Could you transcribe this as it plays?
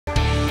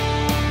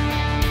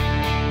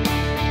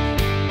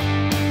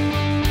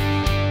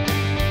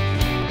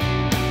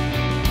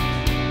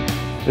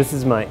This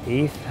is my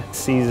 8th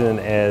season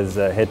as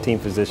head team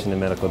physician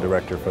and medical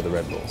director for the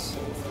Red Bulls.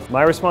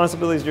 My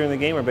responsibilities during the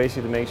game are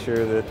basically to make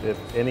sure that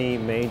if any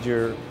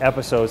major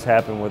episodes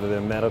happen, whether they're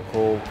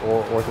medical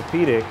or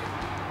orthopedic,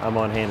 I'm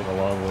on hand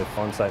along with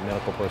on-site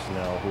medical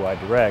personnel who I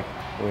direct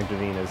will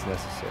intervene as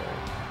necessary.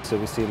 So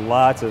we see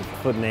lots of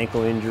foot and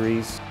ankle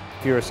injuries.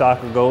 If you're a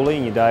soccer goalie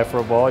and you dive for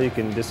a ball, you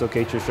can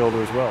dislocate your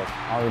shoulder as well.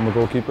 I'm the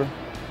goalkeeper,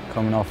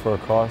 coming out for a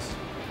cross.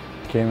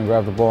 Came and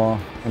grabbed the ball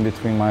in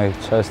between my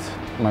chest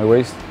and my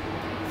waist.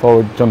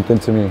 Forward jumped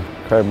into me,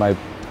 grabbed my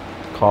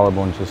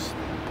collarbone, just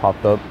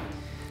popped up.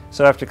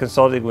 So after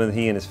consulting with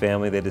he and his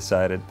family, they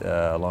decided,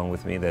 along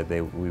with me, that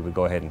we would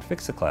go ahead and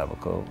fix the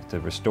clavicle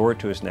to restore it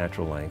to its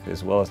natural length,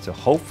 as well as to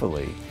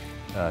hopefully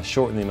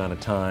shorten the amount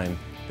of time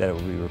that it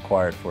would be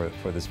required for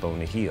this bone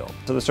to heal.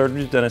 So the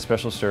surgeon's done a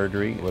special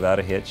surgery without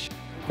a hitch.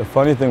 The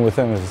funny thing with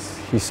him is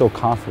he's so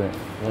confident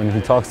when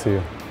he talks to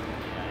you.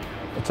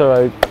 It's all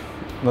right,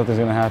 nothing's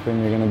gonna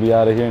happen, you're gonna be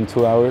out of here in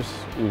 2 hours,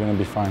 you're gonna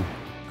be fine.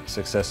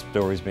 Success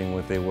stories being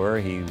what they were,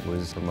 he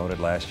was promoted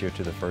last year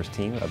to the first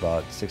team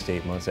about 6 to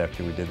 8 months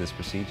after we did this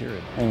procedure.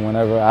 And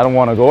whenever, I don't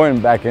want to go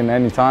back in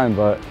any time,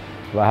 but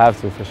if I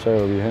have to, for sure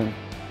it'll be him.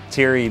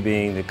 Thierry,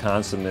 being the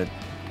consummate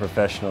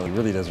professional, he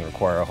really doesn't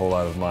require a whole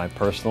lot of my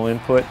personal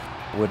input.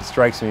 What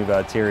strikes me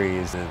about Thierry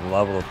is the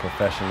level of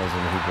professionalism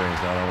he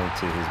brings not only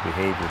to his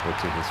behavior but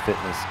to his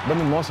fitness. But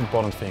the most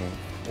important thing,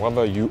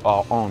 whether you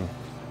are on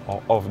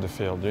or off the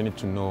field, you need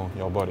to know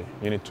your body.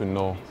 You need to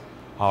know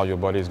how your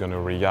body is going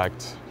to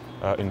react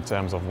in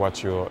terms of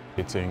what you're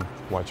eating,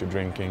 what you're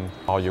drinking,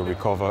 how you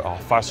recover, how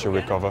fast you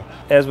recover.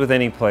 As with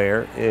any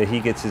player, he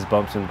gets his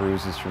bumps and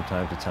bruises from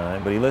time to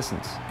time, but he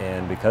listens.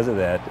 And because of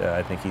that,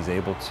 I think he's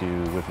able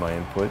to, with my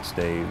input,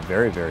 stay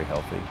very, very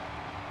healthy.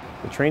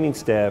 The training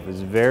staff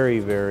is very,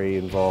 very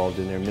involved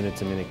in their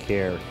minute-to-minute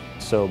care.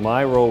 So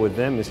my role with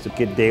them is to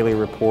get daily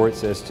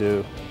reports as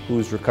to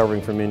who's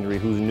recovering from injury,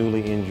 who's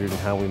newly injured, and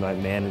how we might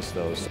manage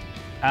those.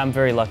 I'm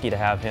very lucky to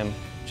have him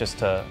just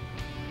to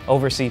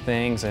oversee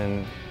things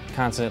and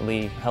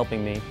constantly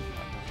helping me.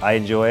 I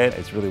enjoy it.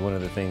 It's really one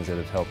of the things that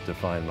have helped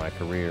define my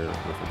career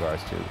with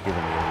regards to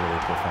giving me a really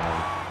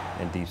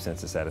profound and deep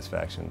sense of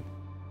satisfaction.